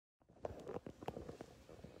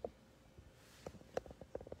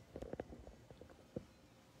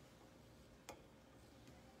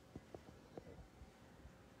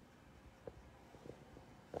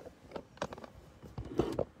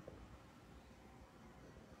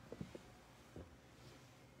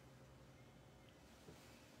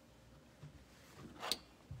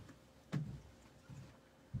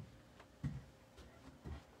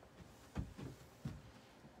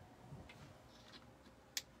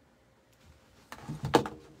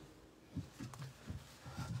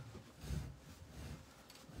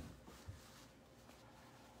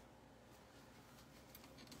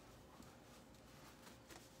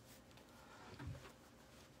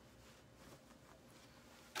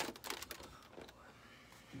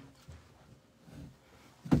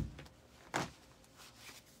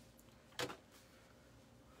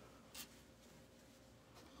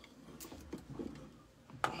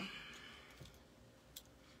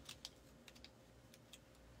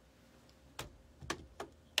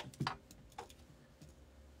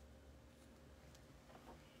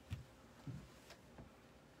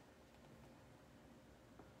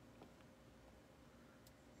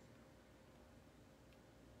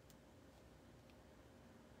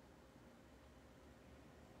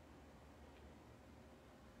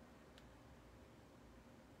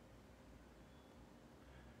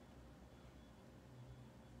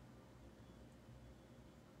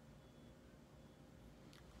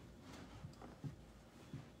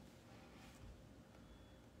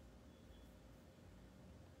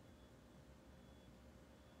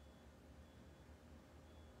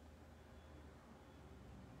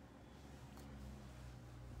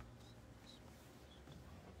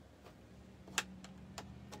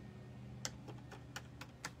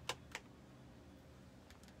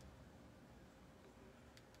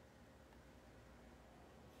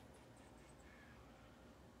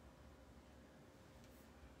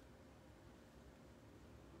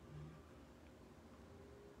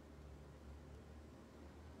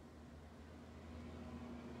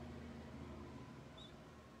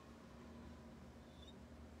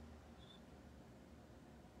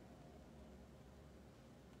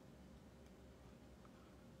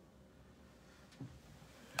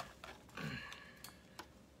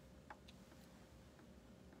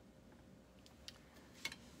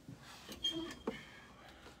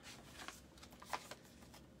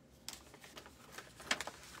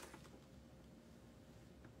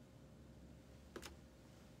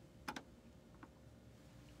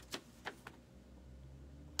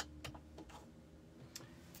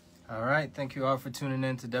All right, thank you all for tuning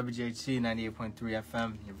in to WJHC 98.3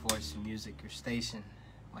 FM, your voice and music, your station.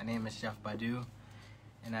 My name is Jeff Badu,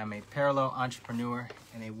 and I'm a parallel entrepreneur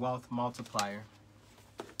and a wealth multiplier.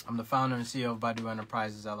 I'm the founder and CEO of Badu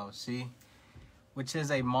Enterprises, LLC, which is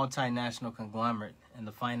a multinational conglomerate in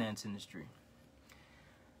the finance industry.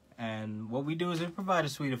 And what we do is we provide a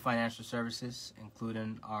suite of financial services,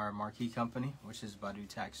 including our marquee company, which is Badu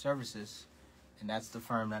Tax Services. And that's the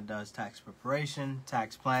firm that does tax preparation,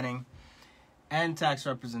 tax planning, and tax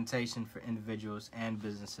representation for individuals and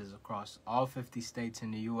businesses across all 50 states in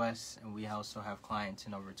the U.S. And we also have clients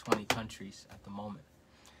in over 20 countries at the moment.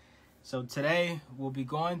 So today we'll be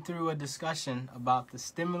going through a discussion about the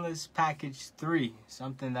Stimulus Package 3,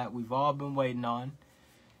 something that we've all been waiting on.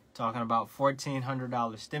 Talking about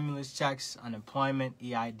 $1,400 stimulus checks, unemployment,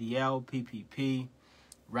 EIDL, PPP,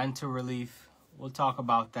 rental relief. We'll talk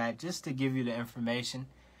about that just to give you the information.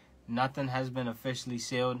 Nothing has been officially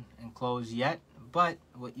sealed and closed yet, but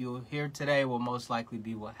what you'll hear today will most likely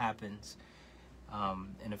be what happens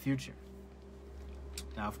in the future.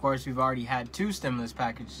 Now, of course, we've already had two stimulus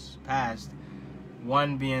packages passed,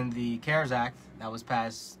 one being the CARES Act that was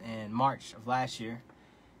passed in March of last year,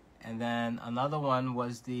 and then another one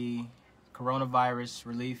was the Coronavirus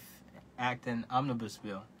Relief Act and Omnibus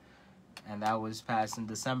Bill, and that was passed in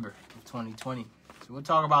December of 2020. So we'll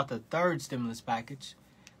talk about the third stimulus package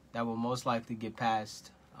that will most likely get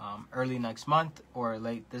passed early next month or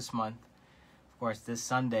late this month. Of course, this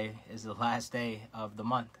Sunday is the last day of the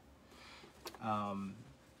month.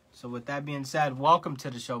 So with that being said, welcome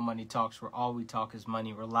to the show Money Talks, where all we talk is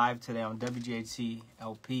money. We're live today on WJHC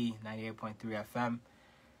LP 98.3 FM,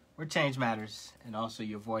 where change matters, and also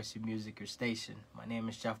your voice, your music, your station. My name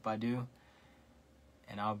is Jeff Badu,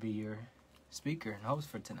 and I'll be your speaker and host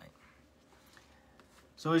for tonight.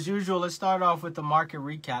 So as usual, let's start off with the market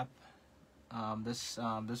recap.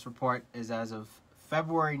 This report is as of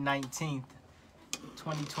February 19th,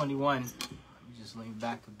 2021. Let me just lean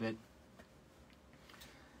back a bit.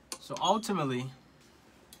 So ultimately,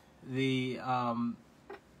 the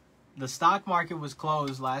stock market was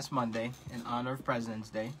closed last Monday in honor of President's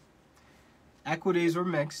Day. Equities were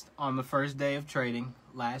mixed on the first day of trading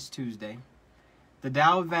last Tuesday. The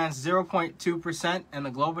Dow advanced 0.2% and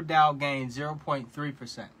the global Dow gained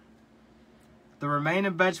 0.3%. The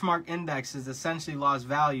remaining benchmark indexes essentially lost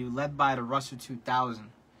value, led by the Russell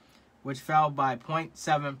 2000, which fell by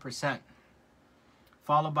 0.7%,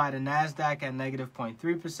 followed by the NASDAQ at negative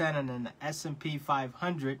 0.3%, and then the S&P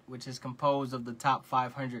 500, which is composed of the top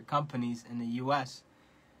 500 companies in the U.S.,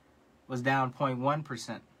 was down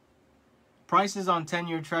 0.1%. Prices on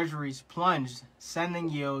 10-year treasuries plunged, sending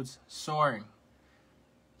yields soaring.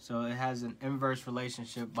 So it has an inverse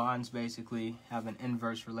relationship. Bonds basically have an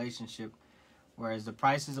inverse relationship, whereas the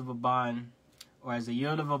prices of a bond, or as the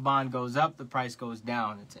yield of a bond goes up, the price goes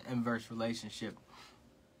down. It's an inverse relationship.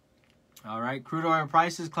 All right, crude oil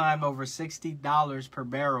prices climbed over $60 per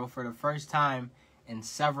barrel for the first time in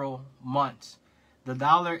several months. The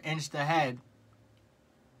dollar inched ahead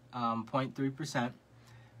 0.3%.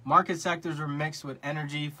 Market sectors were mixed, with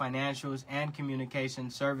energy, financials, and communication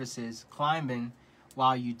services climbing,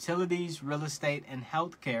 while utilities, real estate, and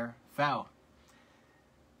healthcare fell.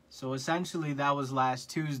 So essentially that was last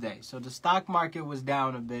Tuesday. So the stock market was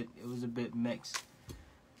down a bit. It was a bit mixed.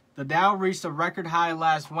 The Dow reached a record high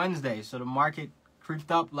last Wednesday, so the market creeped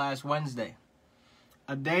up last Wednesday,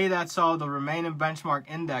 a day that saw the remaining benchmark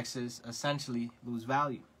indexes essentially lose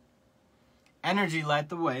value. Energy led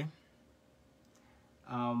the way.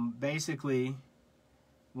 Basically,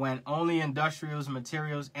 when only industrials,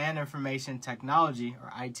 materials, and information technology,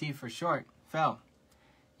 or IT for short, fell.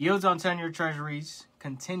 Yields on 10-year treasuries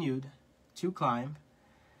continued to climb.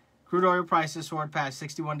 Crude oil prices soared past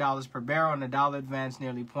 $61 per barrel, and the dollar advanced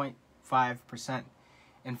nearly 0.5%.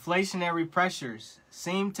 Inflationary pressures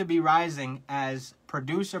seem to be rising as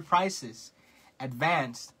producer prices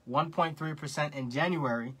advanced 1.3% in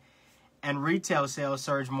January, and retail sales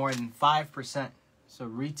surged more than 5%. So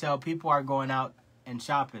retail, people are going out and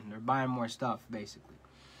shopping. They're buying more stuff, basically.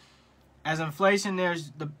 As inflation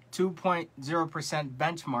nears the 2.0%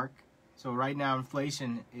 benchmark, so right now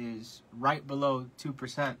inflation is right below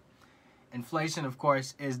 2%. Inflation, of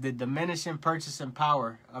course, is the diminishing purchasing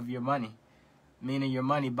power of your money, meaning your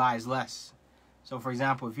money buys less. So, for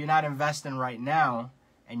example, if you're not investing right now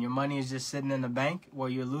and your money is just sitting in the bank, well,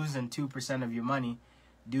 you're losing 2% of your money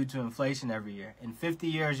due to inflation every year. In 50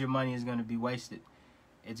 years, your money is going to be wasted.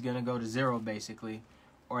 It's going to go to zero, basically.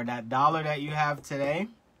 Or that dollar that you have today,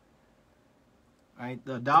 right?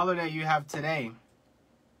 The dollar that you have today,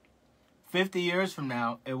 50 years from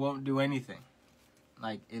now, it won't do anything.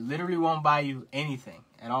 Like, it literally won't buy you anything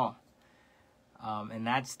at all. And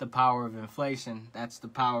that's the power of inflation. That's the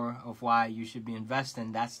power of why you should be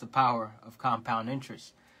investing. That's the power of compound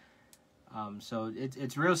interest. So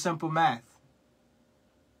it's real simple math.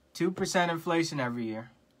 2% inflation every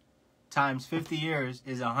year times 50 years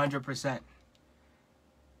is 100%.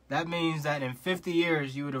 That means that in 50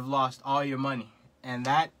 years, you would have lost all your money. And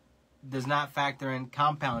that does not factor in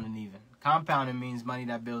compounding even. Compounding means money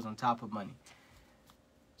that builds on top of money.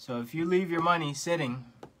 So if you leave your money sitting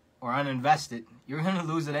or uninvested, you're going to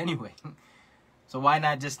lose it anyway. So why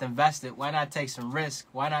not just invest it? Why not take some risk?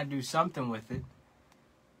 Why not do something with it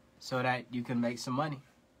so that you can make some money?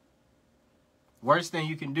 Worst thing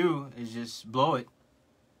you can do is just blow it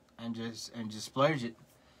and just splurge it.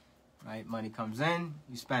 Right? Money comes in,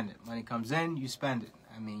 you spend it. Money comes in, you spend it.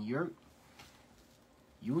 I mean, you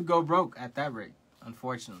would go broke at that rate,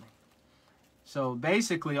 unfortunately. So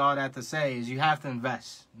basically all that to say is you have to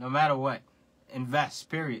invest, no matter what. Invest,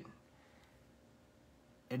 period.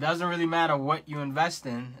 It doesn't really matter what you invest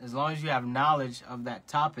in as long as you have knowledge of that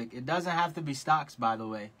topic. It doesn't have to be stocks, by the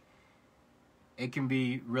way. It can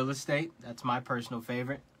be real estate. That's my personal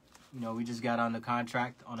favorite. You know, we just got on the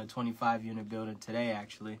contract on a 25-unit building today,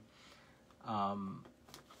 actually.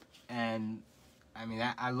 And I mean,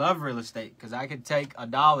 I love real estate because I could take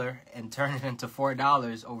 $1 and turn it into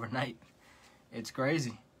 $4 overnight. It's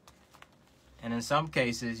crazy. And in some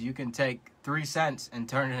cases, you can take 3 cents and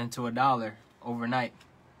turn it into $1 overnight.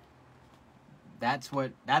 That's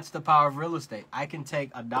the power of real estate. I can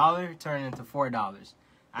take $1, turn it into $4.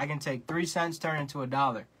 I can take 3 cents, turn it into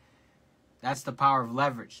 $1. That's the power of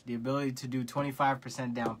leverage. The ability to do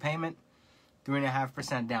 25% down payment,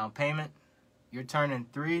 3.5% down payment. You're turning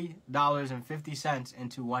 $3.50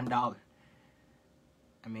 into $1.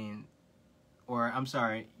 I mean, or I'm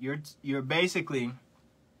sorry, you're basically,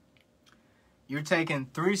 you're taking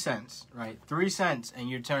 3 cents, right? 3 cents, and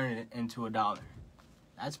you're turning it into $1.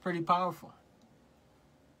 That's pretty powerful.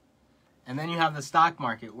 And then you have the stock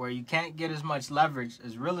market where you can't get as much leverage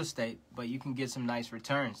as real estate, but you can get some nice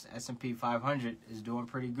returns. S&P 500 is doing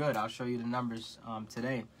pretty good. I'll show you the numbers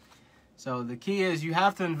today. So the key is you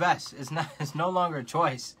have to invest. It's no longer a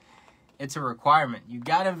choice. It's a requirement. You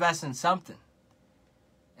got to invest in something.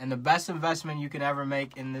 And the best investment you can ever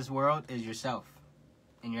make in this world is yourself.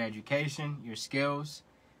 In your education, your skills,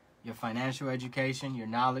 your financial education, your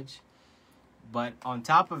knowledge. But on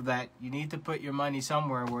top of that, you need to put your money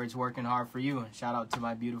somewhere where it's working hard for you. And shout out to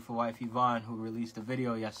my beautiful wife, Yvonne, who released a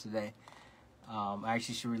video yesterday.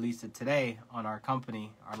 Actually, she released it today on our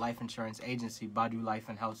company, our life insurance agency, Badu Life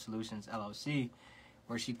and Health Solutions, LLC,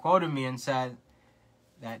 where she quoted me and said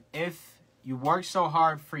that if you work so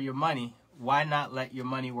hard for your money, why not let your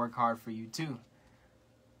money work hard for you too?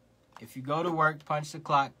 If you go to work, punch the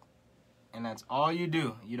clock, and that's all you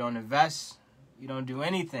do, you don't invest, you don't do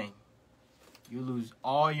anything, you lose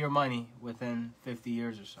all your money within 50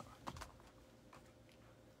 years or so.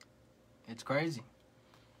 It's crazy.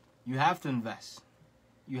 You have to invest.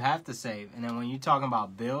 You have to save. And then when you're talking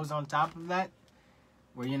about bills on top of that,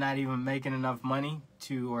 where you're not even making enough money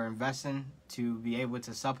to or investing to be able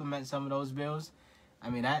to supplement some of those bills,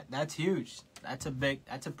 I mean, that's huge. That's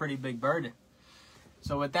a pretty big burden.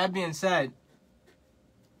 So with that being said,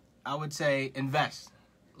 I would say invest.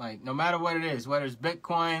 Like, no matter what it is, whether it's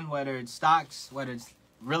Bitcoin, whether it's stocks, whether it's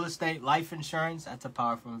real estate, life insurance, that's a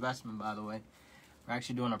powerful investment, by the way. We're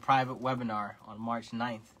actually doing a private webinar on March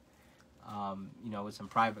 9th. With some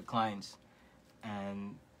private clients,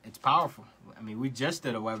 and it's powerful. I mean, we just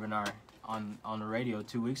did a webinar on the radio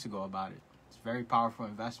 2 weeks ago about it. It's a very powerful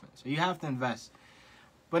investment. So you have to invest.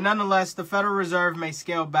 But nonetheless, the Federal Reserve may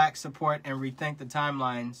scale back support and rethink the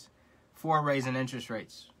timelines for raising interest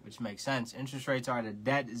rates, which makes sense. Interest rates are at a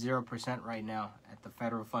dead 0% right now at the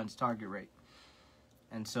federal funds target rate.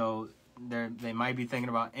 And so they might be thinking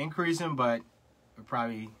about increasing, but we're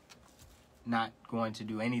probably not going to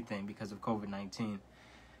do anything because of COVID-19.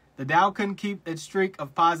 The Dow couldn't keep its streak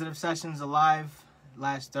of positive sessions alive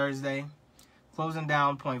last Thursday, closing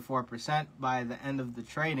down 0.4% by the end of the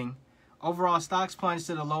trading. Overall, stocks plunged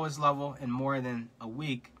to the lowest level in more than a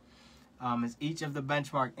week, as each of the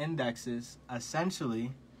benchmark indexes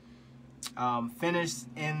essentially finished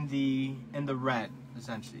in the red,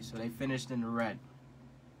 essentially. So they finished in the red.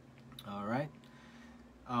 All right.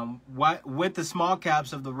 With the small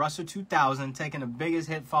caps of the Russell 2000 taking the biggest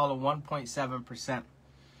hit fall of 1.7%.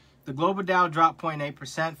 The global Dow dropped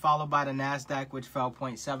 0.8%, followed by the NASDAQ, which fell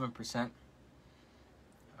 0.7%.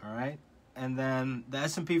 All right. And then the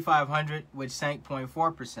S&P 500, which sank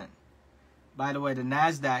 0.4%. By the way, the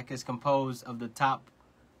NASDAQ is composed of the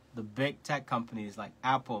big tech companies like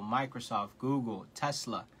Apple, Microsoft, Google,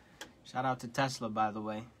 Tesla. Shout out to Tesla, by the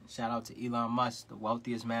way. Shout out to Elon Musk, the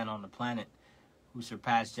wealthiest man on the planet, who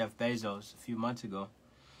surpassed Jeff Bezos a few months ago.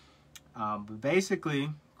 But basically,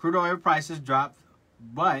 crude oil prices dropped,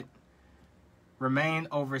 but remained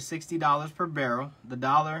over $60 per barrel. The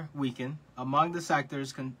dollar weakened. Among the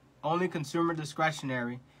sectors, only consumer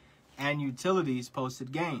discretionary and utilities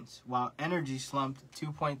posted gains, while energy slumped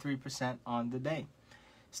 2.3% on the day.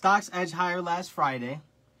 Stocks edged higher last Friday,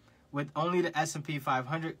 with only the S&P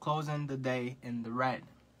 500 closing the day in the red.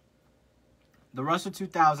 The Russell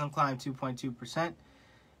 2000 climbed 2.2%.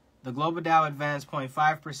 The global Dow advanced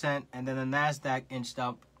 0.5%, and then the Nasdaq inched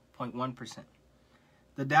up 0.1%.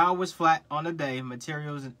 The Dow was flat on the day.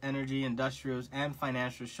 Materials, energy, industrials, and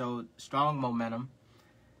financials showed strong momentum,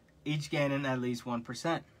 each gaining at least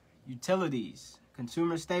 1%. Utilities,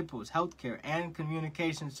 consumer staples, healthcare, and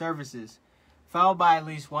communication services fell by at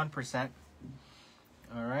least 1%.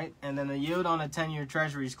 All right, and then the yield on the 10-year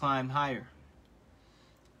treasuries climbed higher.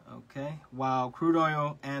 Okay, while crude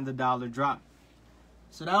oil and the dollar dropped.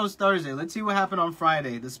 So that was Thursday. Let's see what happened on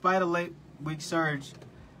Friday. Despite a late week surge,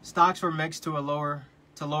 stocks were mixed to lower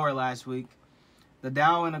last week. The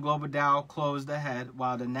Dow and the global Dow closed ahead,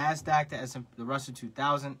 while the Nasdaq, the Russell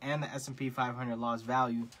 2000, and the S&P 500 lost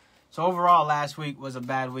value. So overall, last week was a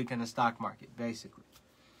bad week in the stock market, basically.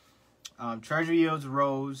 Treasury yields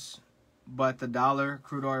rose, but the dollar,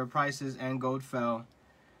 crude oil prices, and gold fell.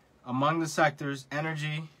 Among the sectors,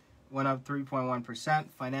 energy went up 3.1%,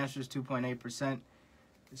 financials 2.8%.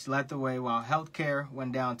 It's led the way, while healthcare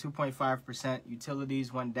went down 2.5%,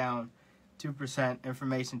 utilities went down 2%,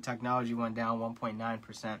 information technology went down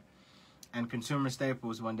 1.9%, and consumer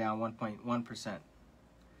staples went down 1.1%.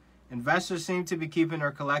 Investors seem to be keeping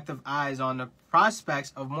their collective eyes on the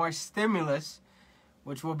prospects of more stimulus,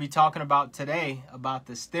 which we'll be talking about today, about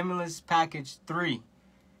the stimulus package 3.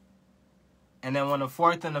 And then when the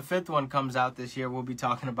 4th and the 5th one comes out this year, we'll be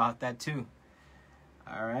talking about that too.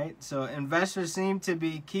 All right, so investors seem to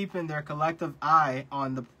be keeping their collective eye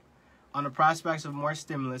on the prospects of more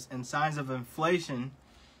stimulus and signs of inflation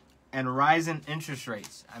and rising interest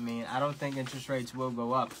rates. I mean, I don't think interest rates will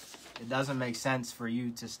go up. It doesn't make sense for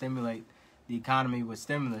you to stimulate the economy with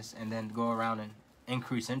stimulus and then go around and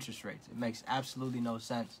increase interest rates. It makes absolutely no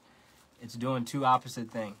sense. It's doing two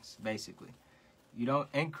opposite things, basically. You don't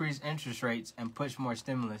increase interest rates and push more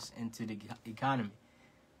stimulus into the economy.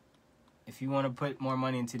 If you want to put more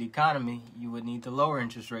money into the economy, you would need to lower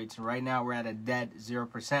interest rates. And right now, we're at a dead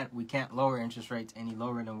 0%. We can't lower interest rates any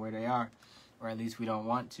lower than where they are, or at least we don't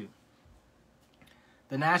want to.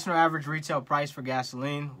 The national average retail price for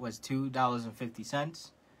gasoline was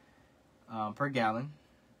 $2.50 per gallon.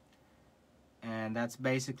 And that's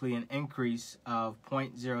basically an increase of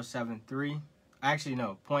 0.073. Actually,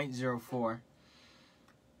 no, 0.04.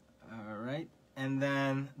 All right. And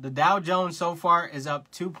then the Dow Jones so far is up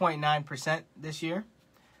 2.9% this year.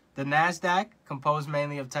 The Nasdaq, composed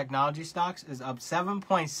mainly of technology stocks, is up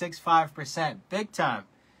 7.65%. Big time.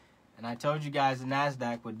 And I told you guys the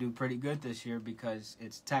Nasdaq would do pretty good this year because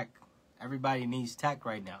it's tech. Everybody needs tech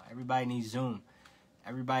right now. Everybody needs Zoom.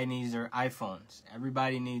 Everybody needs their iPhones.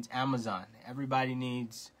 Everybody needs Amazon. Everybody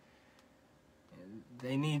needs...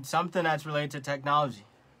 They need something that's related to technology.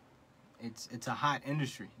 It's a hot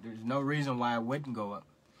industry. There's no reason why it wouldn't go up.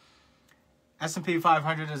 S&P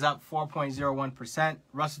 500 is up 4.01%.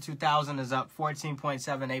 Russell 2000 is up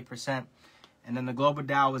 14.78%. And then the global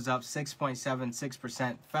Dow is up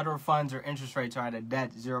 6.76%. Federal funds or interest rates are at a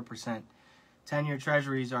dead 0%. 10-year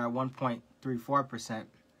treasuries are at 1.34%.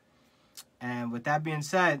 And with that being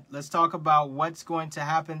said, let's talk about what's going to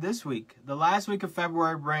happen this week. The last week of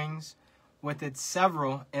February brings with it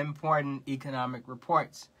several important economic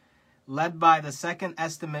reports, led by the second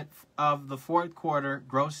estimate of the fourth quarter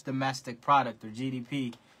gross domestic product, or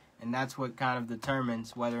GDP, and that's what kind of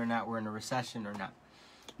determines whether or not we're in a recession or not.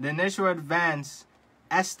 The initial advance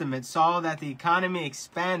estimate saw that the economy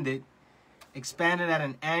expanded at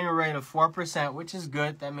an annual rate of 4%, which is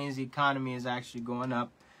good. That means the economy is actually going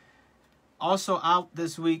up. Also out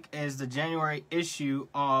this week is the January issue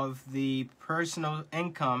of the Personal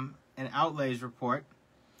Income and Outlays Report.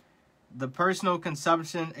 The Personal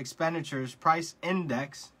Consumption Expenditures Price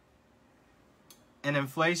Index, an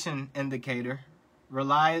inflation indicator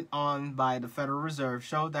relied on by the Federal Reserve,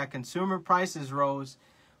 showed that consumer prices rose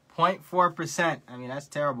 0.4%. I mean, that's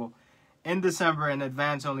terrible. In December, and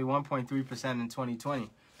advanced only 1.3% in 2020,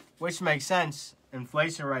 which makes sense.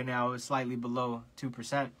 Inflation right now is slightly below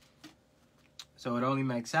 2%. So it only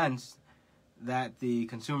makes sense that the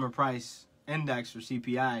consumer price index, or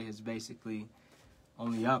CPI, is basically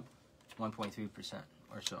only up 1.3%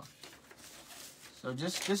 or so. So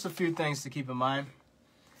just a few things to keep in mind.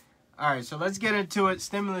 All right, so let's get into it.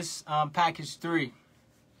 Stimulus package 3.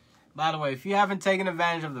 By the way, if you haven't taken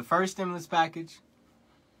advantage of the first stimulus package,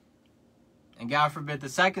 and God forbid the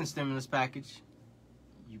second stimulus package,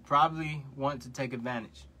 you probably want to take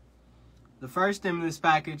advantage. The first stimulus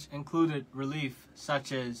package included relief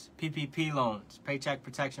such as PPP loans, Paycheck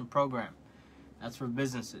Protection Program. That's for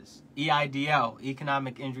businesses. EIDL,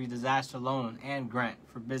 Economic Injury Disaster Loan and Grant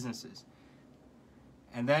for businesses.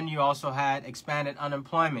 And then you also had expanded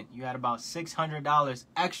unemployment. You had about $600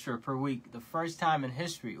 extra per week. The first time in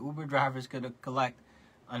history, Uber drivers could collect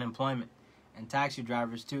unemployment. And taxi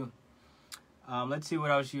drivers too. Let's see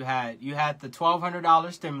what else you had. You had the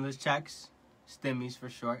 $1,200 stimulus checks. Stimmies for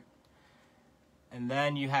short. And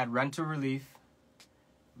then you had rental relief.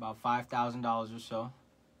 About $5,000 or so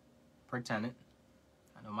per tenant.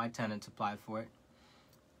 I know my tenants applied for it.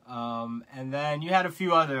 And then you had a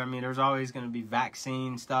few other, there's always going to be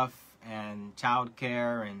vaccine stuff and child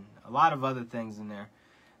care and a lot of other things in there.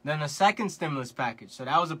 Then the second stimulus package. So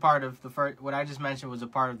that was a part of the first, what I just mentioned was a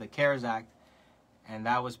part of the CARES Act, and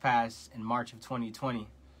that was passed in March of 2020.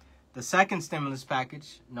 The second stimulus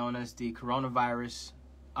package, known as the Coronavirus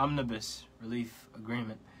Omnibus Relief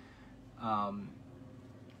Agreement, so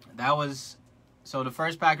the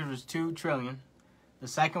first package was $2 trillion. The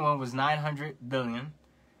second one was $900 billion.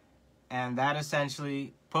 And that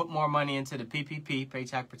essentially put more money into the PPP,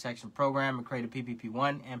 Paycheck Protection Program, and created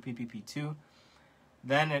PPP-1 and PPP-2.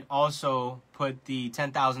 Then it also put the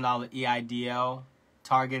 $10,000 EIDL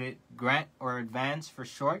targeted grant or advance for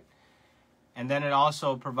short. And then it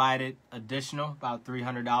also provided additional about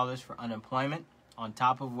 $300 for unemployment on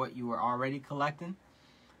top of what you were already collecting.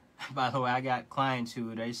 By the way, I got clients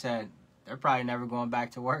who they said they're probably never going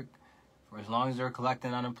back to work for as long as they're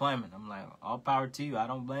collecting unemployment. I'm like, all power to you. I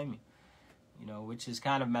don't blame you. Which is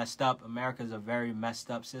kind of messed up. America's a very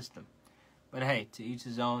messed up system. But hey, to each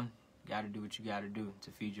his own. You got to do what you got to do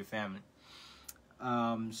to feed your family.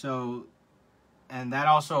 And that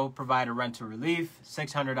also provided rental relief,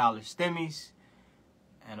 $600 stimmies.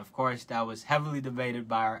 And of course, that was heavily debated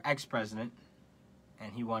by our ex-president.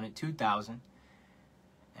 And he wanted $2,000.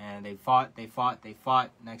 And they fought.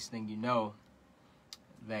 Next thing you know,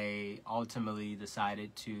 they ultimately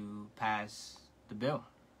decided to pass the bill.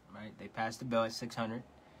 Right? They passed the bill at $600,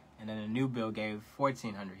 and then a new bill gave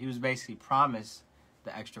 $1,400. He was basically promised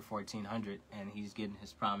the extra $1,400, and he's getting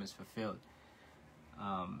his promise fulfilled.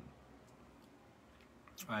 All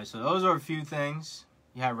right, so those are a few things.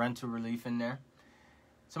 You have rental relief in there.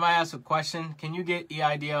 Somebody asked a question: can you get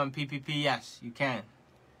EIDL and PPP? Yes, you can.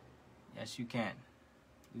 Yes, you can.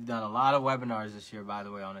 We've done a lot of webinars this year, by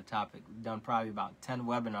the way, on the topic. We've done probably about 10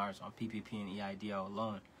 webinars on PPP and EIDL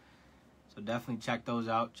alone. So definitely check those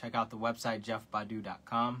out. Check out the website,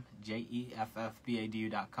 jeffbadu.com,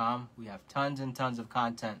 jeffbadu.com. We have tons and tons of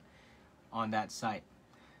content on that site.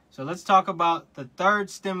 So let's talk about the third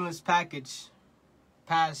stimulus package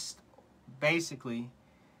passed basically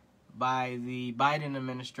by the Biden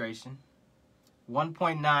administration.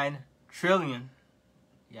 $1.9 trillion.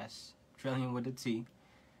 Yes, trillion with a T.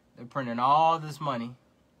 They're printing all this money.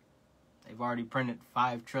 They've already printed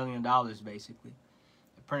 $5 trillion basically.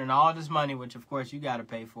 Printing all this money, which of course you got to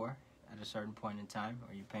pay for at a certain point in time,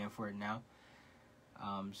 or you're paying for it now.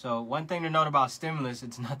 So one thing to note about stimulus,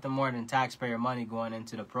 it's nothing more than taxpayer money going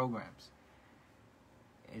into the programs.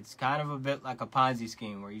 It's kind of a bit like a Ponzi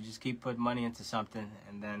scheme where you just keep putting money into something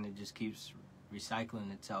and then it just keeps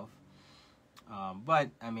recycling itself.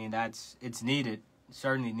 But it's needed,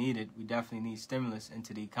 certainly needed. We definitely need stimulus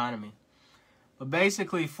into the economy. But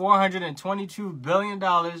basically, $422 billion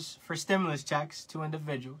for stimulus checks to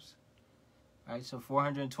individuals. Right, so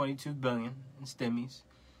 $422 billion in stimmies.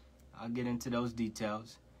 I'll get into those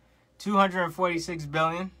details. $246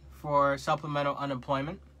 billion for supplemental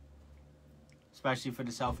unemployment, especially for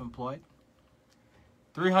the self-employed.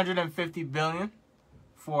 $350 billion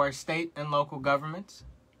for state and local governments.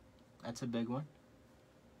 That's a big one.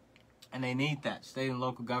 And they need that. State and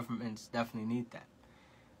local governments definitely need that.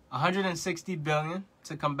 $160 billion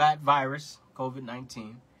to combat virus,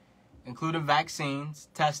 COVID-19, including vaccines,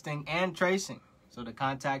 testing, and tracing. So the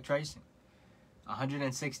contact tracing.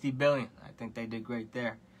 $160 billion. I think they did great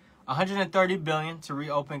there. $130 billion to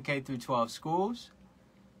reopen K-12 schools.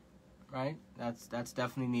 Right? That's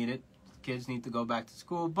definitely needed. Kids need to go back to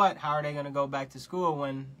school, but how are they going to go back to school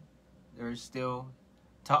when there's still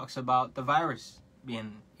talks about the virus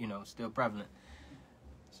being, still prevalent?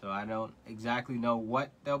 So I don't exactly know what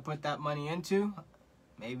they'll put that money into.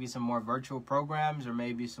 Maybe some more virtual programs, or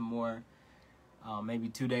maybe some more, maybe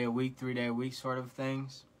 2-day a week, 3-day a week sort of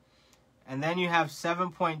things. And then you have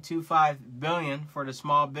 $7.25 billion for the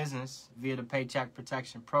small business via the Paycheck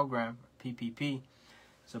Protection Program, PPP.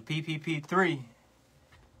 So PPP 3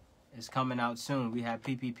 is coming out soon. We have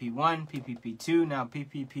PPP 1, PPP 2, now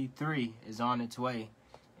PPP 3 is on its way.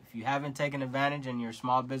 If you haven't taken advantage and you're a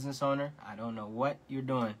small business owner, I don't know what you're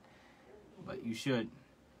doing, but you should.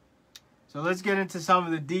 So let's get into some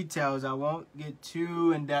of the details. I won't get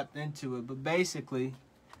too in-depth into it, but basically,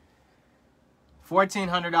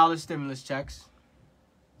 $1,400 stimulus checks.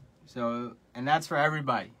 So, and that's for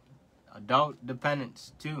everybody. Adult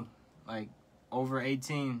dependents too, like over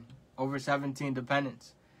 18, over 17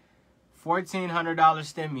 dependents. $1,400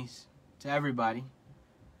 stimmies to everybody,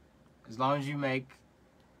 as long as you make,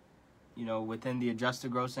 within the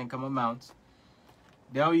adjusted gross income amounts.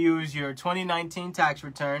 They'll use your 2019 tax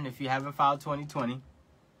return if you haven't filed 2020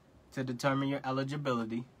 to determine your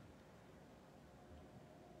eligibility.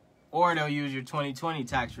 Or they'll use your 2020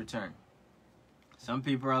 tax return. Some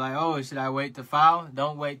people are like, oh, should I wait to file?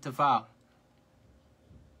 Don't wait to file.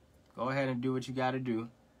 Go ahead and do what you got to do.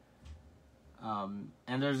 And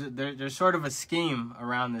there's sort of a scheme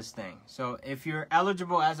around this thing. So if you're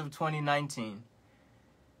eligible as of 2019,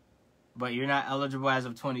 but you're not eligible as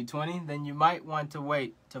of 2020, then you might want to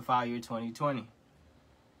wait to file your 2020.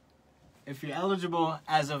 If you're eligible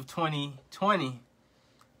as of 2020,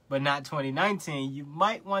 but not 2019, you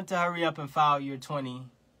might want to hurry up and file your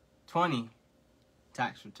 2020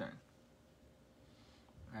 tax return.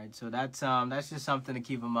 All right, so that's just something to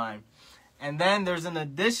keep in mind. And then there's an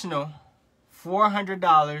additional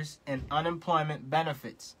 $400 in unemployment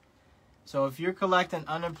benefits. So if you're collecting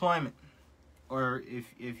unemployment, or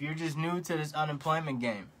if you're just new to this unemployment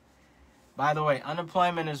game, by the way,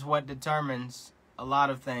 unemployment is what determines a lot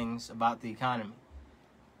of things about the economy.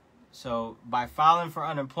 So by filing for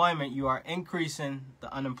unemployment, you are increasing the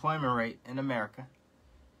unemployment rate in America,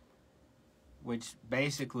 which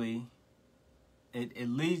basically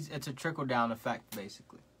it's a trickle-down effect,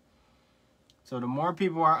 basically. So the more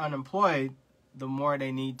people are unemployed, the more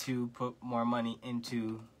they need to put more money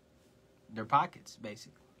into their pockets,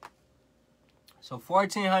 basically. So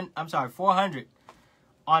 $400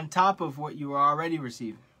 on top of what you are already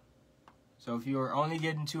receiving. So if you are only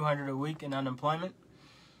getting $200 a week in unemployment,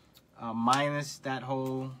 minus that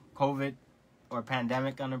whole COVID or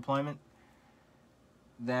pandemic unemployment,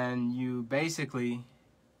 then you basically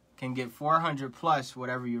can get $400 plus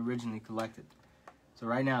whatever you originally collected. So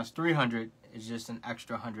right now it's $300. It's just an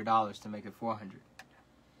extra $100 to make it $400.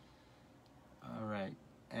 All right.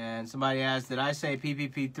 And somebody asked, did I say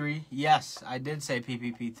PPP 3? Yes, I did say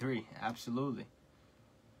PPP 3. Absolutely.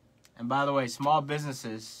 And by the way, small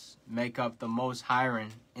businesses make up the most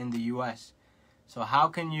hiring in the U.S. So how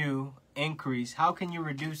can you reduce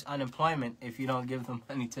unemployment if you don't give the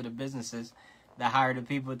money to the businesses that hire the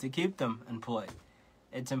people to keep them employed?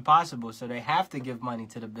 It's impossible. So they have to give money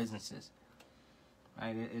to the businesses.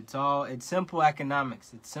 Right? It's simple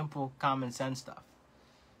economics. It's simple common sense stuff.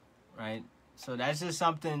 Right? So that's just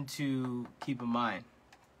something to keep in mind.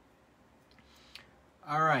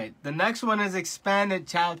 All right. The next one is expanded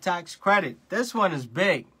child tax credit. This one is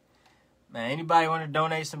big. Man, anybody want to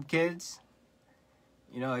donate some kids?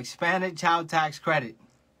 Expanded child tax credit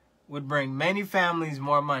would bring many families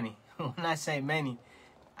more money. When I say many,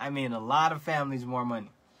 I mean a lot of families more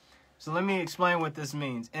money. So let me explain what this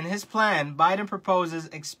means. In his plan, Biden proposes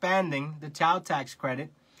expanding the child tax credit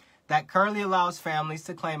that currently allows families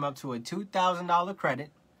to claim up to a $2,000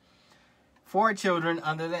 credit for children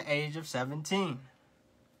under the age of 17.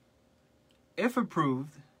 If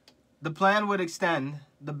approved, the plan would extend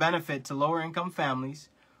the benefit to lower-income families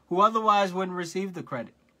who otherwise wouldn't receive the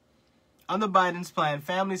credit. Under Biden's plan,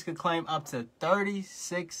 families could claim up to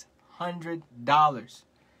 $3,600,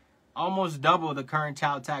 almost double the current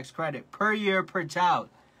child tax credit per year per child.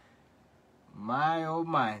 My, oh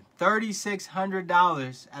my,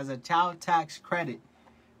 $3,600 as a child tax credit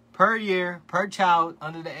per year per child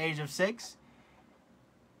under the age of 6.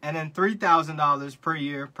 And then $3,000 per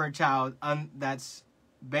year per child that's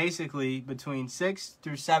basically between 6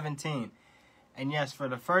 through 17. And yes, for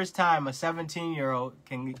the first time, a 17-year-old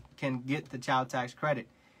can get the child tax credit.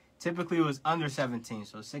 Typically, it was under 17,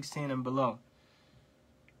 so 16 and below.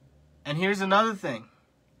 And here's another thing.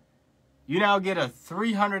 You now get a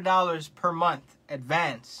 $300 per month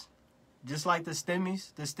advance. Just like the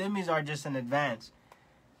stimmies. The stimmies are just an advance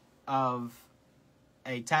of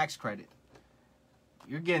a tax credit.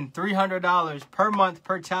 You're getting $300 per month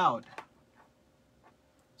per child.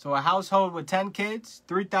 So a household with 10 kids,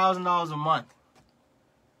 $3,000 a month.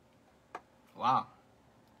 Wow.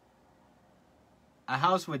 A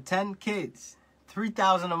house with 10 kids,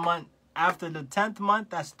 $3,000 a month After the 10th month,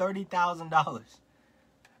 that's $30,000.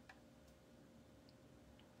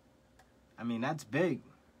 I mean, that's big.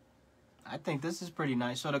 I think this is pretty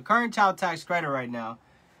nice. So the current child tax credit right now,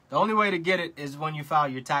 the only way to get it is when you file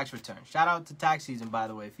your tax return. Shout out to tax season, by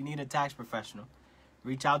the way. If you need a tax professional,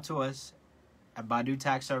 reach out to us at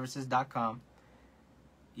badutaxservices.com.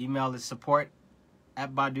 Email is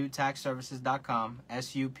support@badutaxservices.com,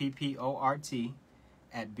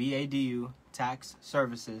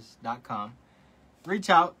 SUPPORT@BADUtaxservices.com. Reach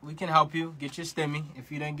out. We can help you get your stimmy. If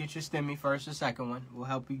you didn't get your stimmy first or second one, we'll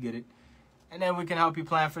help you get it. And then we can help you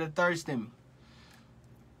plan for the third stimmy.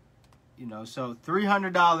 You know, so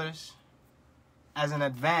 $300 as an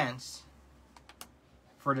advance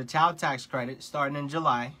for the child tax credit starting in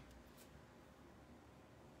July.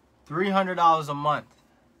 $300 a month.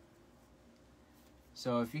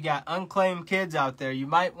 So if you got unclaimed kids out there, you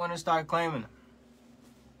might want to start claiming them.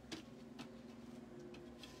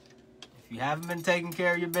 If you haven't been taking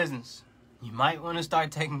care of your business, you might want to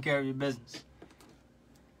start taking care of your business.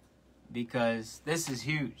 Because this is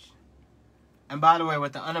huge. And by the way,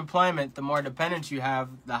 with the unemployment, the more dependents you have,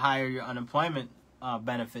 the higher your unemployment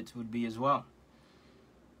benefits would be as well.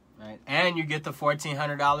 Right? And you get the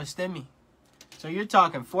 $1,400 stimmy. So you're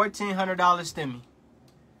talking $1,400 stimmy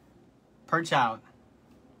per child.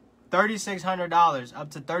 $3,600,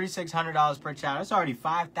 up to $3,600 per child. That's already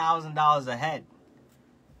 $5,000 a head.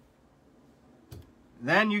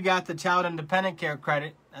 Then you got the child independent care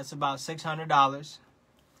credit. That's about $600.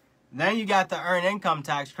 Then you got the earned income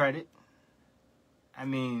tax credit. I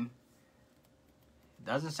mean,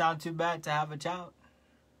 doesn't sound too bad to have a child.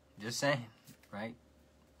 Just saying, right?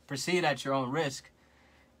 Proceed at your own risk.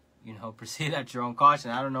 You know, proceed at your own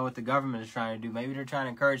caution. I don't know what the government is trying to do. Maybe they're trying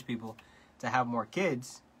to encourage people to have more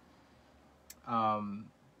kids. And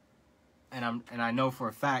I know for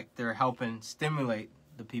a fact they're helping stimulate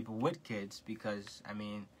the people with kids because, I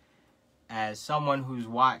mean, as someone who's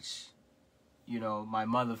watched, you know, my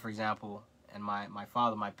mother, for example, and my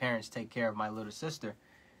father, my parents take care of my little sister,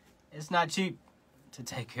 it's not cheap to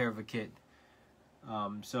take care of a kid.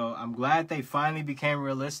 So I'm glad they finally became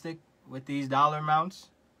realistic with these dollar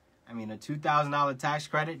amounts. I mean, a $2,000 tax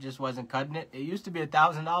credit just wasn't cutting it. It used to be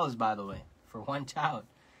 $1,000, by the way, for one child.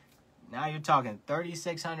 Now you're talking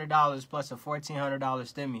 $3,600 plus a $1,400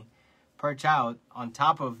 stimmy per child on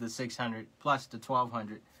top of the $600 plus the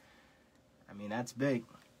 $1,200. I mean, that's big.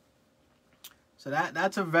 So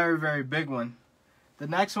that's a very, very big one. The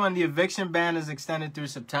next one, the eviction ban is extended through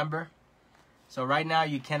September. So right now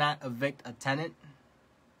you cannot evict a tenant.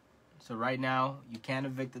 So right now you can't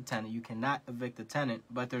evict a tenant. You cannot evict a tenant,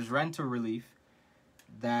 but there's rental relief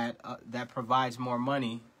that provides more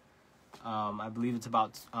money. I believe it's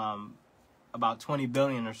about $20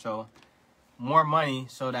 billion or so more money,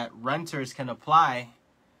 so that renters can apply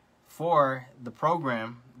for the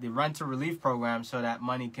program, the rental relief program, so that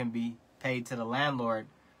money can be paid to the landlord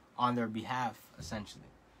on their behalf, essentially,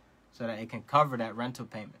 so that it can cover that rental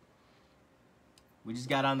payment. We just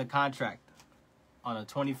got on the contract on a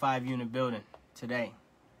 25-unit building today,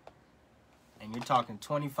 and you're talking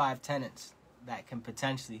 25 tenants that can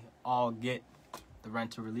potentially all get the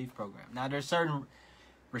rental relief program. Now, there's certain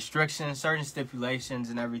restrictions, certain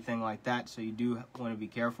stipulations, and everything like that, so you do want to be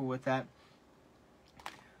careful with that.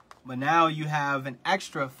 But now you have an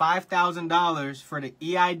extra $5,000 for the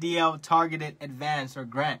EIDL Targeted Advance or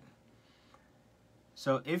Grant.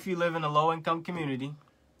 So if you live in a low-income community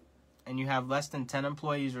and you have less than 10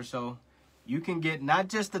 employees or so, you can get not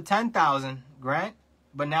just the $10,000 grant,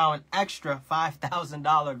 but now an extra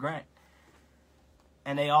 $5,000 grant.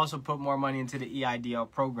 And they also put more money into the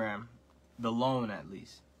EIDL program, the loan at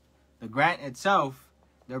least. The grant itself,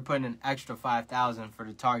 they're putting an extra $5,000 for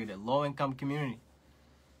the targeted low-income community.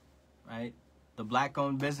 Right? The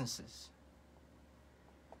black-owned businesses,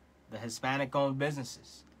 the Hispanic-owned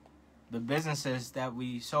businesses, the businesses that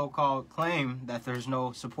we so-called claim that there's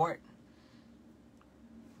no support.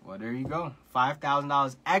 Well, there you go.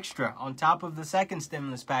 $5,000 extra on top of the second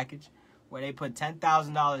stimulus package, where they put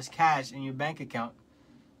 $10,000 cash in your bank account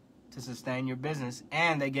to sustain your business,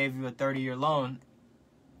 and they gave you a 30-year loan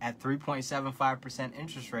at 3.75%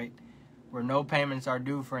 interest rate, where no payments are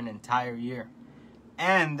due for an entire year.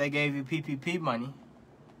 And they gave you PPP money.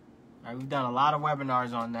 All right, we've done a lot of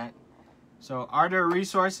webinars on that. So are there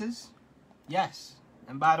resources? Yes.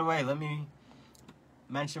 And by the way, let me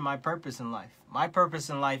mention my purpose in life. My purpose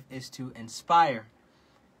in life is to inspire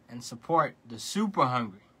and support the super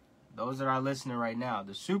hungry, those that are listening right now,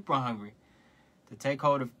 the super hungry, to take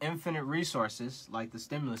hold of infinite resources like the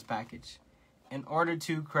stimulus package in order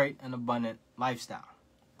to create an abundant lifestyle.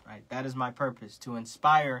 Right? That is my purpose, to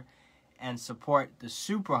inspire and support the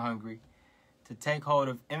super hungry to take hold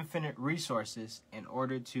of infinite resources in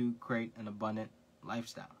order to create an abundant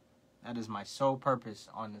lifestyle. That is my sole purpose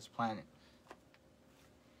on this planet.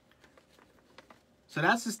 So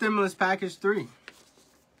that's the stimulus package 3.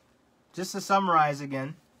 Just to summarize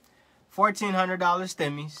again, $1,400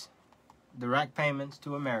 stimmies, direct payments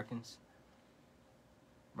to Americans,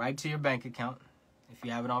 right to your bank account. If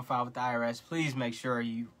you have it on file with the IRS, please make sure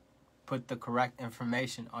you put the correct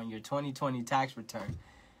information on your 2020 tax return,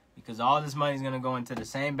 because all this money is going to go into the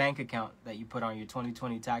same bank account that you put on your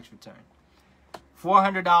 2020 tax return.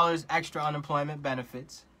 $400 extra unemployment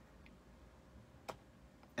benefits.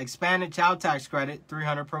 Expanded child tax credit,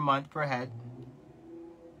 $300 per month per head.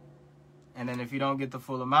 And then if you don't get the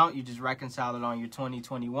full amount, you just reconcile it on your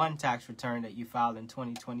 2021 tax return that you filed in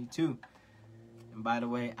 2022. And by the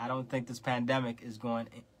way, I don't think this pandemic is going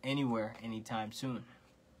anywhere anytime soon.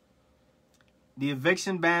 The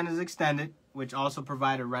eviction ban is extended, which also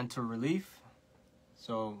provided rental relief.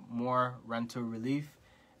 So more rental relief.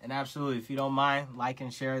 And absolutely, if you don't mind, like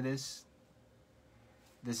and share this.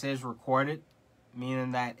 This is recorded,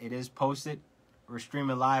 meaning that it is posted. We're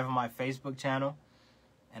streaming live on my Facebook channel.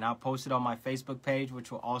 And I'll post it on my Facebook page, which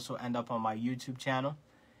will also end up on my YouTube channel.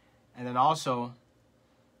 And then also,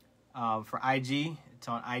 for IG, it's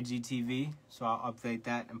on IGTV. So I'll update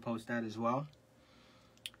that and post that as well.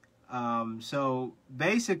 So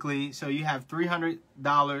basically, so you have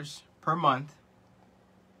 $300 per month.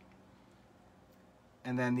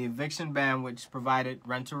 And then the eviction ban, which provided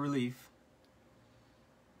rental relief.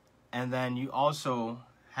 And then you also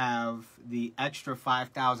have the extra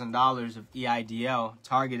 $5,000 of EIDL,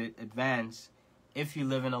 targeted advance, if you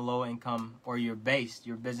live in a low income, or your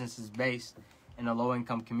business is based in a low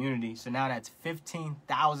income community. So now that's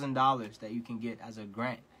 $15,000 that you can get as a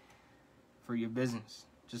grant for your business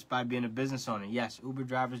just by being a business owner. Yes, Uber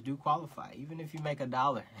drivers do qualify, even if you make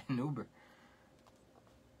 $1 in Uber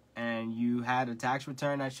and you had a tax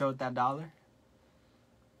return that showed that $1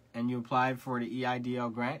 and you applied for the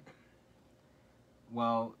EIDL grant.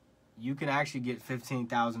 Well, you can actually get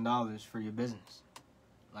 $15,000 for your business.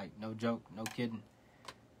 Like, no joke, no kidding.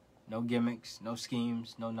 No gimmicks, no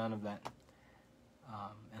schemes, no none of that.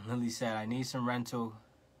 And Lily said, I need some rental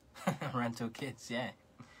kits. Yeah,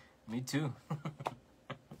 me too.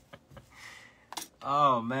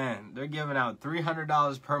 Oh, man. They're giving out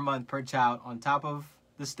 $300 per month per child on top of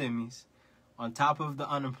the stimmies, on top of the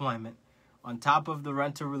unemployment, on top of the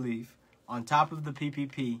rental relief, on top of the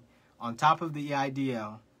PPP, on top of the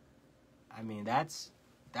EIDL. I mean, that's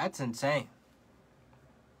insane.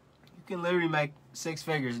 You can literally make 6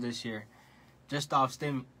 figures this year just off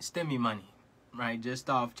stimmy money, right? Just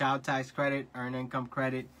off child tax credit, earned income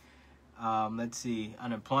credit, let's see,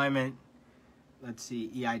 unemployment, let's see,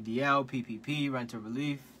 EIDL, PPP, rental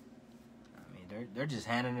relief. I mean, they're just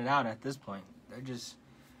handing it out at this point. They're just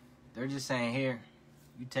saying, here,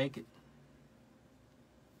 you take it.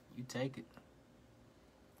 You take it.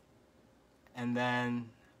 And then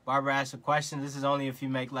Barbara asked a question. This is only if you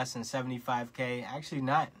make less than 75K. Actually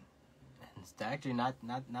not. It's actually not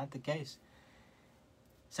the case.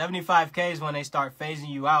 75K is when they start phasing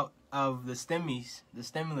you out of the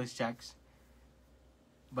stimulus checks.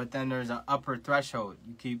 But then there's an upper threshold.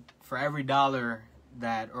 You keep, for every dollar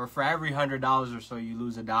that, or for every $100 or so, you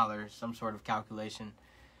lose $1, some sort of calculation.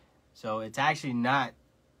 So it's actually not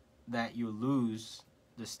that you lose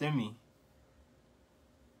the stimmy.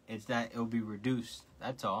 It's that it'll be reduced.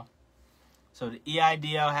 That's all. So the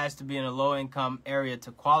EIDL has to be in a low-income area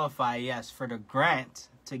to qualify, yes. For the grant,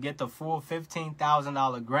 to get the full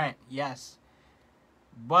 $15,000 grant, yes.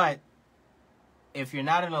 But if you're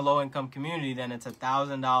not in a low-income community, then it's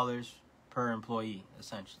 $1,000 per employee,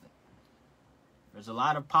 essentially. There's a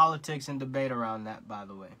lot of politics and debate around that, by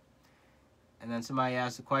the way. And then somebody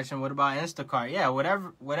asked the question, what about Instacart? Yeah,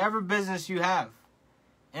 whatever business you have.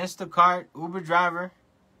 Instacart, Uber driver,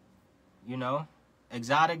 you know,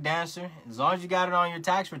 exotic dancer, as long as you got it on your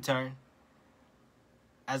tax return,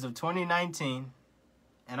 as of 2019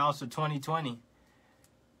 and also 2020,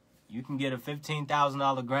 you can get a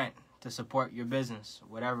 $15,000 grant to support your business,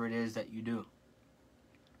 whatever it is that you do.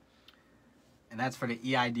 And that's for the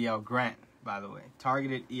EIDL grant, by the way.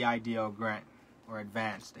 Targeted EIDL grant, or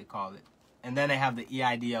advanced, they call it. And then they have the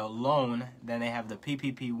EIDL loan. Then they have the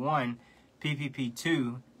PPP-1,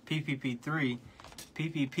 PPP-2, PPP-3.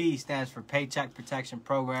 PPP stands for Paycheck Protection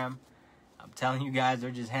Program. I'm telling you guys, they're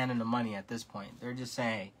just handing the money at this point. They're just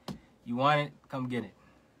saying, hey, you want it, come get it.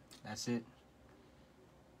 That's it.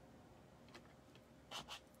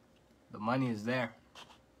 The money is there.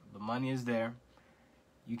 The money is there.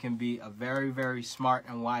 You can be a very, very smart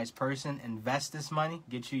and wise person. Invest this money,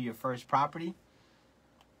 get you your first property,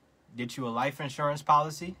 get you a life insurance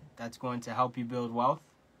policy that's going to help you build wealth.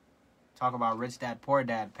 Talk about rich dad, poor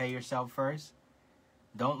dad. Pay yourself first.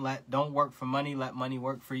 Don't work for money, let money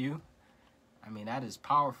work for you. I mean, that is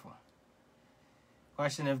powerful.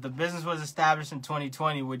 Question, if the business was established in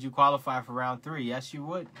 2020, would you qualify for round 3? Yes, you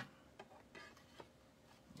would.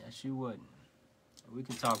 Yes, you would. We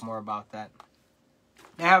can talk more about that.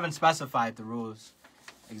 They haven't specified the rules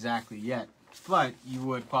exactly yet, but you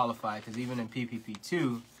would qualify because even in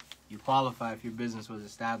PPP2, you qualify if your business was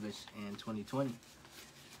established in 2020.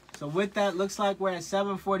 So with that, looks like we're at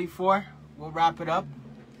 7:44. We'll wrap it up.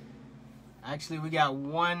 Actually, we got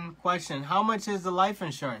one question. How much is the life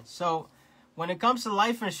insurance? So when it comes to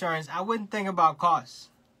life insurance, I wouldn't think about costs.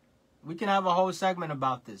 We can have a whole segment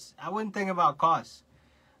about this. I wouldn't think about costs.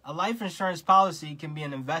 A life insurance policy can be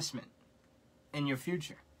an investment in your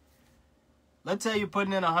future. Let's say you're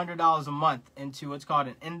putting in $100 a month into what's called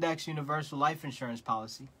an index universal life insurance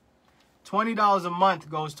policy. $20 a month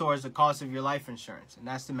goes towards the cost of your life insurance, and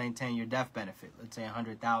that's to maintain your death benefit. Let's say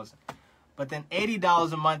 $100,000. But then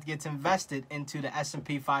 $80 a month gets invested into the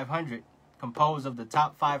S&P 500, composed of the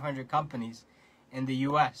top 500 companies in the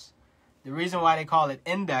U.S. The reason why they call it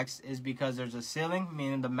index is because there's a ceiling,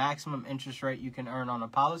 meaning the maximum interest rate you can earn on a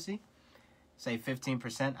policy, say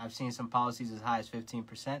 15%. I've seen some policies as high as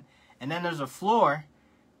 15%. And then there's a floor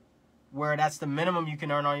where that's the minimum you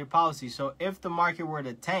can earn on your policy. So if the market were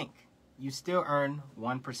to tank, you still earn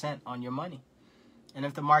 1% on your money. And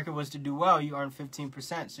if the market was to do well, you earn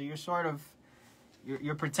 15%. So you're sort of,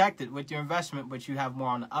 you're protected with your investment, but you have more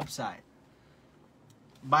on the upside.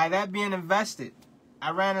 By that being invested,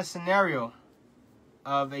 I ran a scenario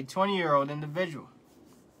of a 20-year-old individual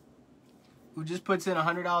who just puts in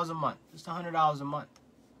 $100 a month, just $100 a month.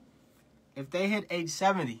 If they hit age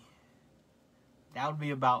 70, that would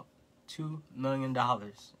be about $2 million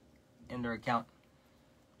in their account.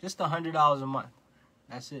 Just $100 a month.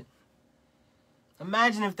 That's it.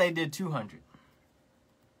 Imagine if they did 200.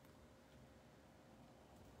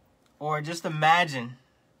 Or just imagine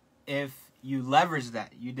if you leverage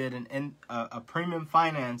that. You did a premium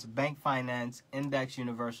finance, bank finance, index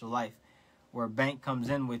universal life, where a bank comes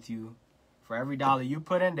in with you. For every dollar you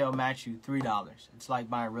put in, they'll match you $3. It's like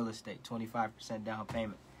buying real estate, 25% down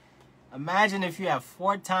payment. Imagine if you have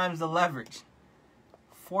 4 times the leverage.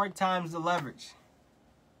 4 times the leverage.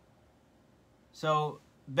 So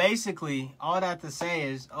basically, all that to say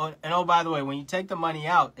is, oh, by the way, when you take the money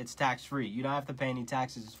out, it's tax-free. You don't have to pay any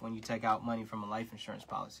taxes when you take out money from a life insurance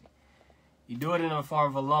policy. You do it in the form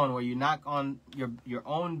of a loan where you knock on your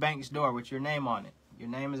own bank's door with your name on it. Your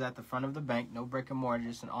name is at the front of the bank, no brick and mortar,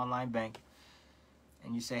 just an online bank.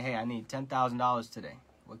 And you say, hey, I need $10,000 today.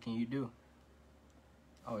 What can you do?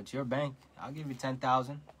 Oh, it's your bank. I'll give you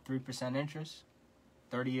 $10,000, 3% interest,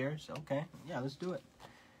 30 years. Okay, yeah, let's do it.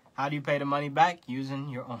 How do you pay the money back? Using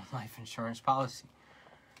your own life insurance policy.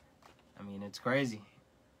 I mean, it's crazy.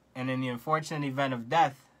 And in the unfortunate event of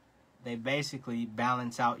death, they basically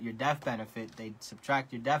balance out your death benefit. They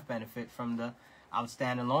subtract your death benefit from the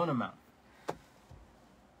outstanding loan amount.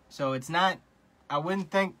 So it's not, I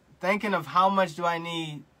wouldn't thinking of how much do I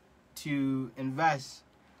need to invest,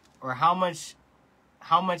 or how much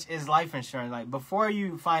is life insurance. Like, before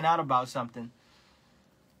you find out about something,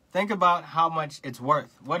 think about how much it's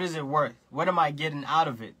worth. What is it worth? What am I getting out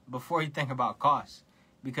of it before you think about costs?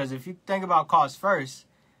 Because if you think about costs first,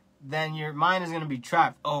 then your mind is going to be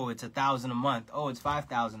trapped. Oh, it's $1,000 a month. Oh, it's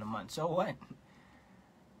 $5,000 a month. So what?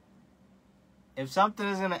 If something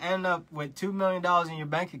is going to end up with $2 million in your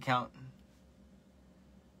bank account,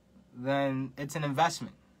 then it's an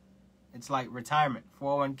investment. It's like retirement,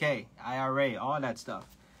 401k, IRA, all that stuff.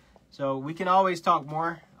 So we can always talk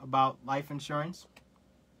more about life insurance.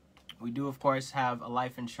 We do, of course, have a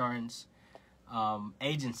life insurance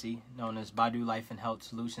agency known as Badu Life and Health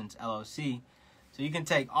Solutions, LLC. So you can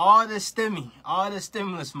take all this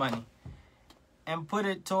stimulus money, and put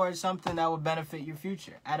it towards something that will benefit your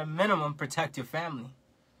future. At a minimum, protect your family.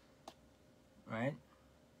 Right?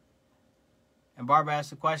 And Barbara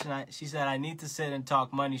asked a question. She said, I need to sit and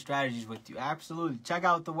talk money strategies with you. Absolutely. Check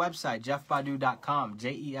out the website, jeffbadu.com,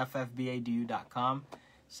 jeffbadu.com.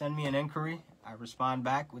 Send me an inquiry. I respond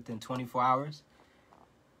back within 24 hours.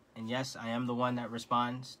 And yes, I am the one that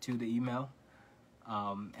responds to the email.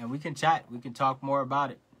 And we can chat. We can talk more about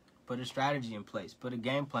it. Put a strategy in place. Put a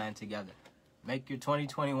game plan together. Make your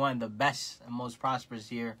 2021 the best and most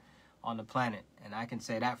prosperous year on the planet. And I can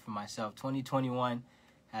say that for myself. 2021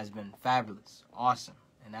 has been fabulous, awesome.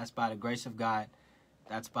 And that's by the grace of God.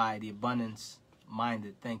 That's by the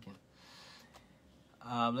abundance-minded thinking.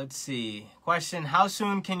 Let's see. Question, how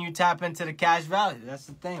soon can you tap into the cash value? That's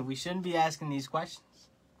the thing. We shouldn't be asking these questions.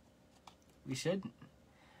 We shouldn't.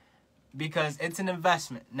 Because it's an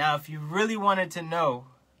investment. Now, if you really wanted to know,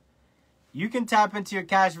 you can tap into your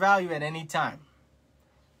cash value at any time.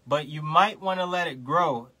 But you might want to let it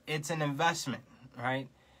grow. It's an investment, right?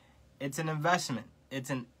 It's an investment. It's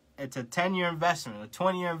a 10-year investment, a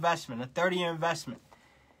 20-year investment, a 30-year investment.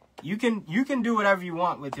 You can do whatever you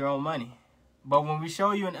want with your own money. But when we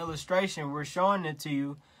show you an illustration, we're showing it to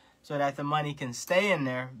you so that the money can stay in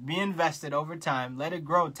there, be invested over time, let it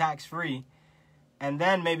grow tax-free, and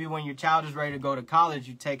then maybe when your child is ready to go to college,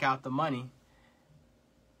 you take out the money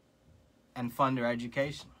and fund their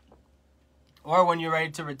education. Or when you're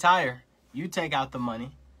ready to retire, you take out the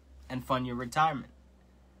money and fund your retirement.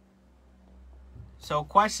 So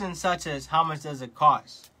questions such as, how much does it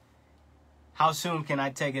cost? How soon can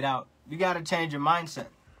I take it out? You got to change your mindset.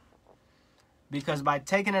 Because by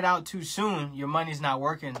taking it out too soon, your money's not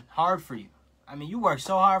working hard for you. I mean, you work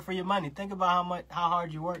so hard for your money. Think about how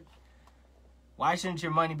hard you work. Why shouldn't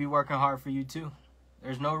your money be working hard for you too?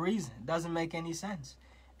 There's no reason. It doesn't make any sense.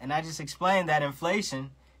 And I just explained that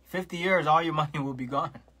inflation, 50 years, all your money will be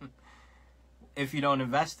gone if you don't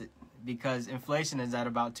invest it. Because inflation is at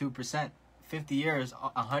about 2%. 50 years,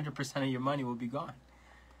 100% of your money will be gone.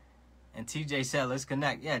 And TJ said, let's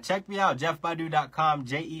connect. Yeah, check me out, jeffbadu.com,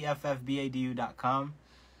 jeffbadu.com.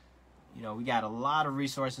 You know, we got a lot of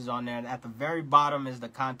resources on there. And at the very bottom is the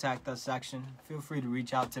contact us section. Feel free to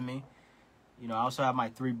reach out to me. You know, I also have my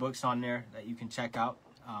 3 books on there that you can check out.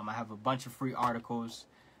 I have a bunch of free articles,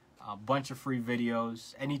 a bunch of free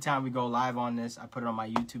videos. Anytime we go live on this, I put it on my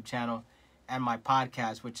YouTube channel and my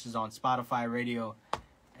podcast, which is on Spotify radio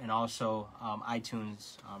and also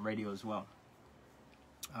iTunes radio as well.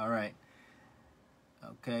 All right.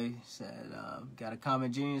 Okay, said, got a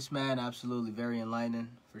comment, genius, man. Absolutely, very enlightening,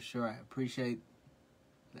 for sure. I appreciate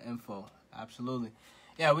the info. Absolutely.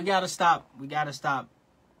 Yeah, we got to stop. We got to stop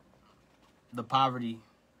the poverty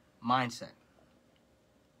mindset.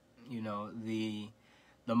 You know, the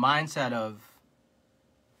mindset of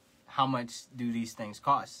how much do these things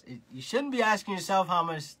cost. You shouldn't be asking yourself, how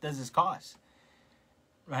much does this cost?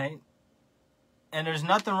 Right? And there's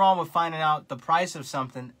nothing wrong with finding out the price of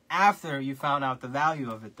something after you found out the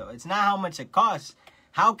value of it, though. It's not how much it costs.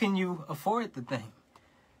 How can you afford the thing?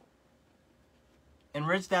 In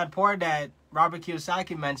Rich Dad, Poor Dad, Robert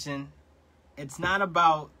Kiyosaki mentioned, it's not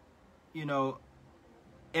about, you know,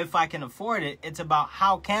 if I can afford it. It's about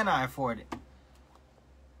how can I afford it.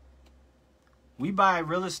 We buy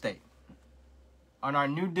real estate. On our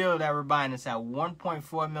new deal that we're buying, it's at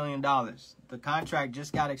 $1.4 million. The contract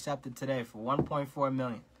just got accepted today for $1.4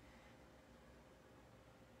 million.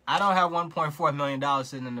 I don't have $1.4 million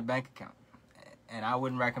sitting in the bank account. And I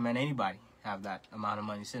wouldn't recommend anybody have that amount of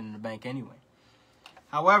money sitting in the bank anyway.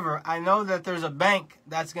 However, I know that there's a bank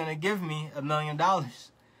that's going to give me $1 million.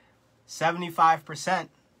 75%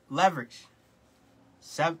 leverage.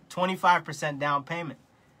 25% down payment.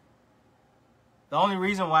 The only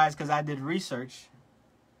reason why is because I did research.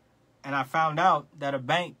 And I found out that a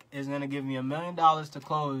bank is going to give me $1 million to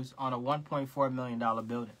close on a $1.4 million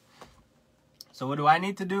building. So what do I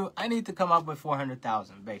need to do? I need to come up with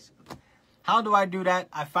 $400,000, basically. How do I do that?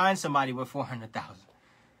 I find somebody with $400,000.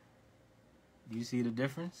 Do you see the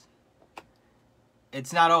difference?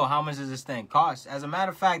 It's not, oh, how much does this thing cost? As a matter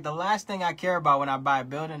of fact, the last thing I care about when I buy a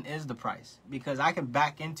building is the price. Because I can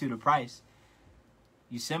back into the price.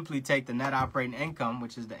 You simply take the net operating income,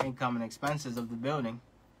 which is the income and expenses of the building.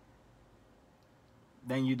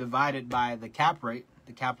 Then you divide it by the cap rate,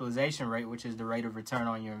 the capitalization rate, which is the rate of return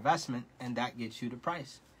on your investment, and that gets you the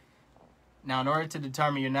price. Now, in order to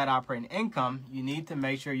determine your net operating income, you need to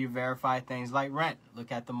make sure you verify things like rent.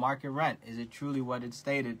 Look at the market rent. Is it truly what it's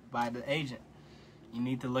stated by the agent? You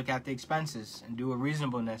need to look at the expenses and do a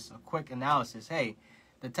reasonableness, a quick analysis. Hey,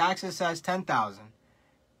 the taxes says $10,000.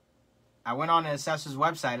 I went on the assessor's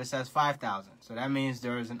website, it says $5,000. So that means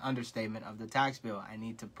there is an understatement of the tax bill. I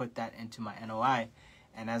need to put that into my NOI.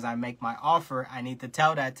 And as I make my offer, I need to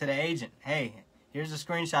tell that to the agent. Hey, here's a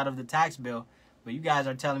screenshot of the tax bill, but you guys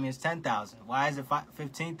are telling me it's $10,000. Why is it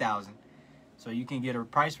 $15,000? So you can get a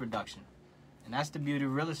price reduction. And that's the beauty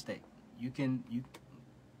of real estate. It's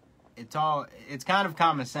kind of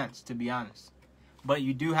common sense, to be honest. But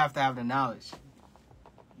you do have to have the knowledge.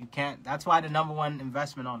 You can't. That's why the number one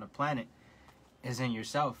investment on the planet is in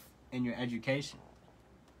yourself, in your education.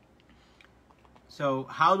 So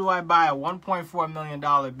how do I buy a $1.4 million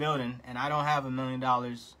building and I don't have $1 million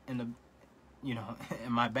in the,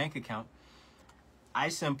 in my bank account? I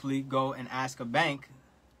simply go and ask a bank,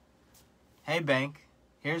 hey bank,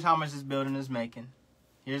 here's how much this building is making.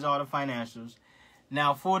 Here's all the financials.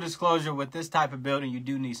 Now, full disclosure, with this type of building, you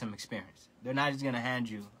do need some experience. They're not just going to hand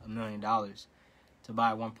you $1 million to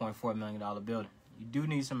buy a $1.4 million building. You do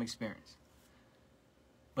need some experience.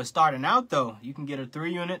 But starting out, though, you can get a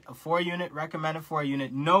 3-unit, a 4-unit, recommended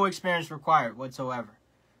 4-unit, no experience required whatsoever.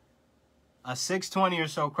 A 620 or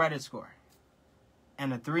so credit score,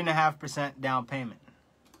 and a 3.5% down payment.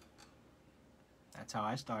 That's how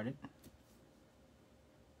I started.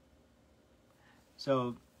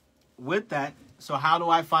 So with that, so how do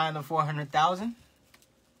I find the 400,000?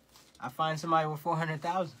 I find somebody with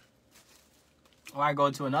 400,000. Or I go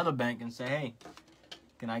to another bank and say, hey,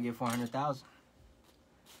 can I get 400,000?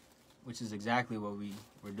 Which is exactly what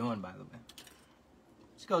we're doing, by the way.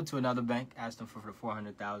 Just go to another bank, ask them for the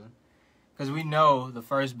 400,000. Because we know the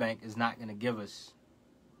first bank is not going to give us,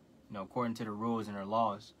 according to the rules and their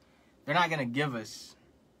laws, they're not going to give us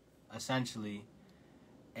essentially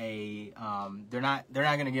they're not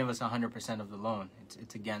going to give us 100% of the loan.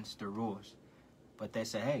 It's against the rules. But they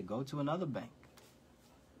say, hey, go to another bank.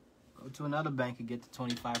 Go to another bank and get the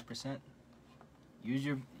 25%.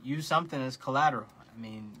 Use something as collateral. I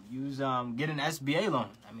mean, get an SBA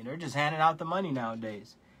loan. I mean, they're just handing out the money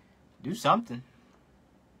nowadays. Do something.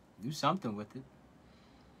 Do something with it.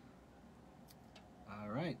 All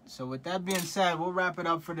right. So with that being said, we'll wrap it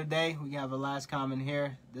up for today. We have a last comment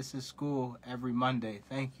here. This is school every Monday.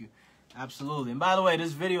 Thank you. Absolutely. And by the way,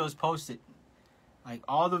 this video is posted. Like,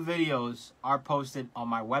 all the videos are posted on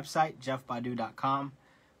my website, jeffbadu.com,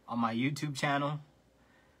 on my YouTube channel.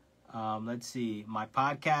 Let's see, my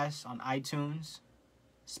podcast on iTunes,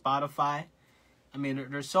 Spotify. I mean,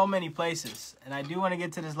 there's so many places. And I do want to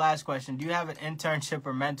get to this last question. Do you have an internship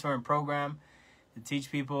or mentoring program to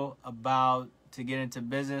teach people to get into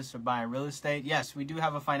business or buying real estate? Yes, we do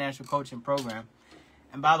have a financial coaching program.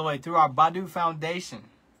 And by the way, through our Badu Foundation,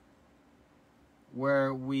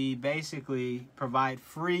 where we basically provide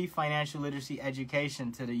free financial literacy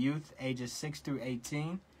education to the youth ages 6 through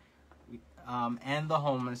 18, and the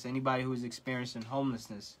homeless, anybody who is experiencing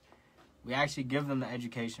homelessness. We actually give them the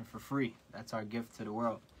education for free. That's our gift to the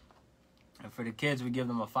world. And for the kids, we give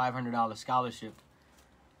them a $500 scholarship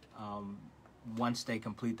once they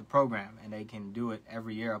complete the program. And they can do it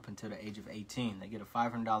every year up until the age of 18. They get a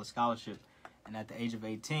 $500 scholarship. And at the age of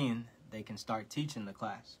 18, they can start teaching the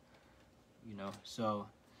class.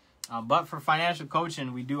 But for financial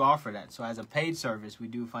coaching, we do offer that. So as a paid service, we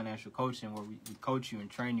do financial coaching where we coach you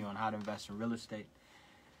and train you on how to invest in real estate.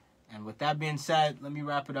 And with that being said, let me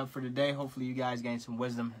wrap it up for today. Hopefully you guys gained some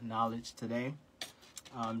wisdom and knowledge today.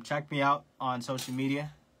 Check me out on social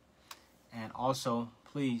media. And also,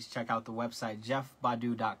 please check out the website,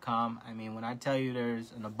 jeffbadu.com. I mean, when I tell you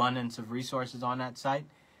there's an abundance of resources on that site,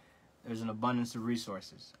 there's an abundance of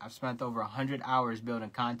resources. I've spent over 100 hours building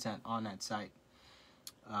content on that site.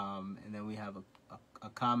 And then we have a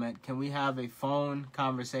comment. Can we have a phone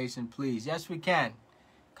conversation, please? Yes, we can.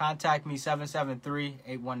 Contact me,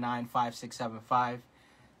 773-819-5675.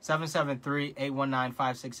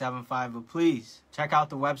 773-819-5675. But please, check out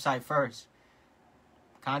the website first.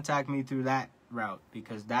 Contact me through that route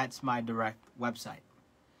because that's my direct website.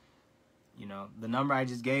 The number I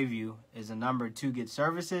just gave you is a number to get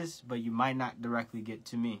services, but you might not directly get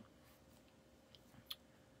to me.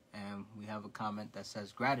 And we have a comment that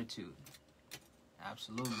says gratitude.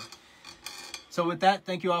 Absolutely. So with that,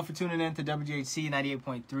 thank you all for tuning in to WGHC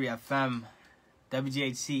 98.3 FM,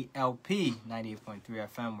 WGHC LP 98.3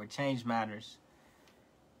 FM, where change matters,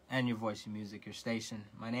 and your voice, your music, your station.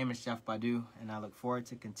 My name is Jeff Badu, and I look forward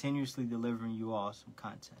to continuously delivering you all some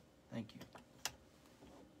content. Thank you.